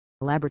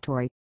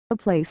Laboratory, a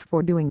place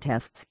for doing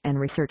tests and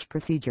research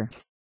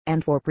procedures,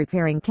 and for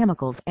preparing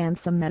chemicals and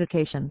some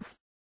medications.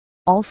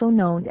 Also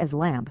known as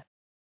lab.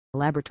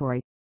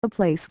 Laboratory, a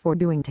place for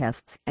doing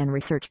tests and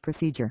research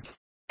procedures,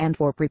 and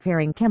for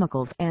preparing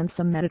chemicals and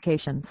some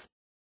medications.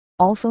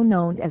 Also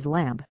known as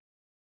lab.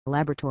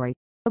 Laboratory,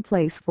 a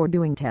place for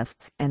doing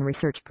tests and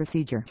research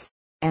procedures,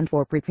 and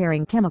for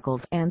preparing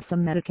chemicals and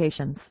some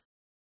medications.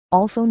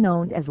 Also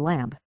known as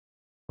lab.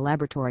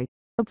 Laboratory,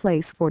 a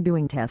place for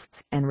doing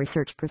tests and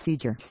research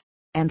procedures,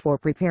 and for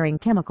preparing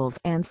chemicals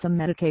and some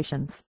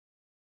medications.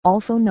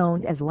 Also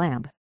known as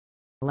lab.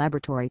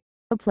 Laboratory,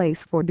 a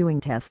place for doing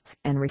tests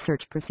and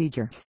research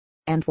procedures,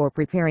 and for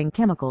preparing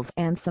chemicals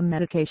and some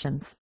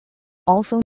medications. Also